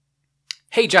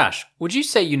Hey Josh, would you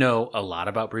say you know a lot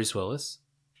about Bruce Willis?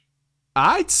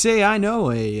 I'd say I know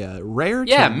a rare.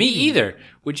 Yeah, to me medium- either.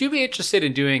 Would you be interested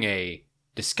in doing a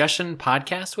discussion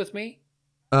podcast with me?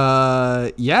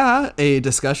 Yeah, a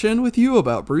discussion with you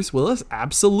about Bruce Willis,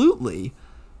 absolutely.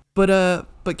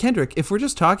 But Kendrick, if we're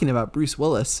just talking about Bruce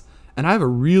Willis, and I have a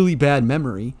really bad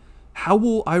memory, how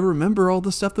will I remember all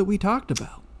the stuff that we talked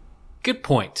about? Good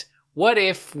point. What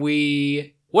if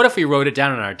we wrote it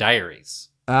down in our diaries?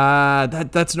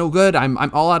 That's no good. I'm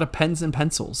all out of pens and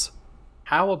pencils.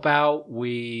 How about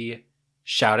we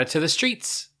shout it to the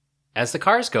streets as the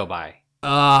cars go by?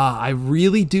 I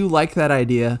really do like that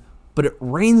idea, but it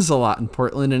rains a lot in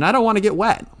Portland, and I don't want to get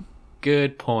wet.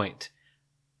 Good point.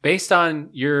 Based on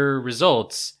your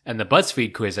results and the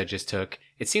BuzzFeed quiz I just took,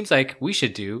 it seems like we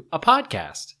should do a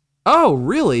podcast. Oh,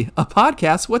 really? A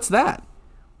podcast? What's that?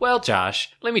 Well,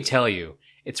 Josh, let me tell you,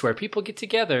 it's where people get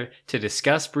together to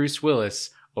discuss Bruce Willis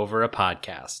over a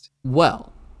podcast.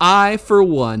 Well, I, for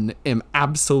one, am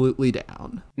absolutely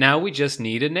down. Now we just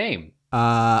need a name.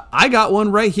 I got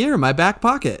one right here in my back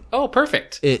pocket. Oh,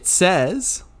 perfect. It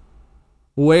says,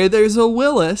 "Where there's a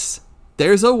Willis,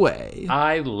 there's a way."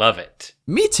 I love it.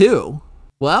 Me too.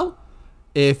 Well,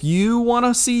 if you want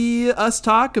to see us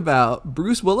talk about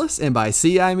Bruce Willis, and by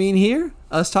see I mean here,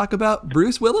 us talk about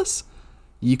Bruce Willis,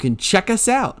 you can check us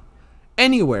out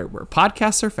anywhere where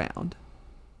podcasts are found.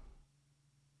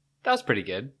 That was pretty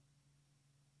good.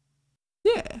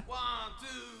 Yeah. 1, 2,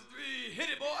 3, hit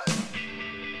it, boy.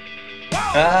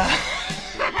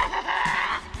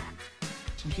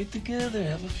 So get together,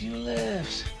 have a few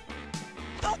laughs.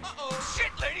 Uh-oh,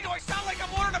 shit, lady, do I sound like I'm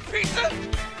ordering a pizza?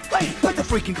 Lady, put the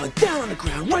freaking gun down on the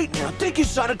ground right now. Take your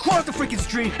son across the freaking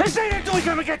street and say that Dewey's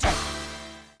gonna get you.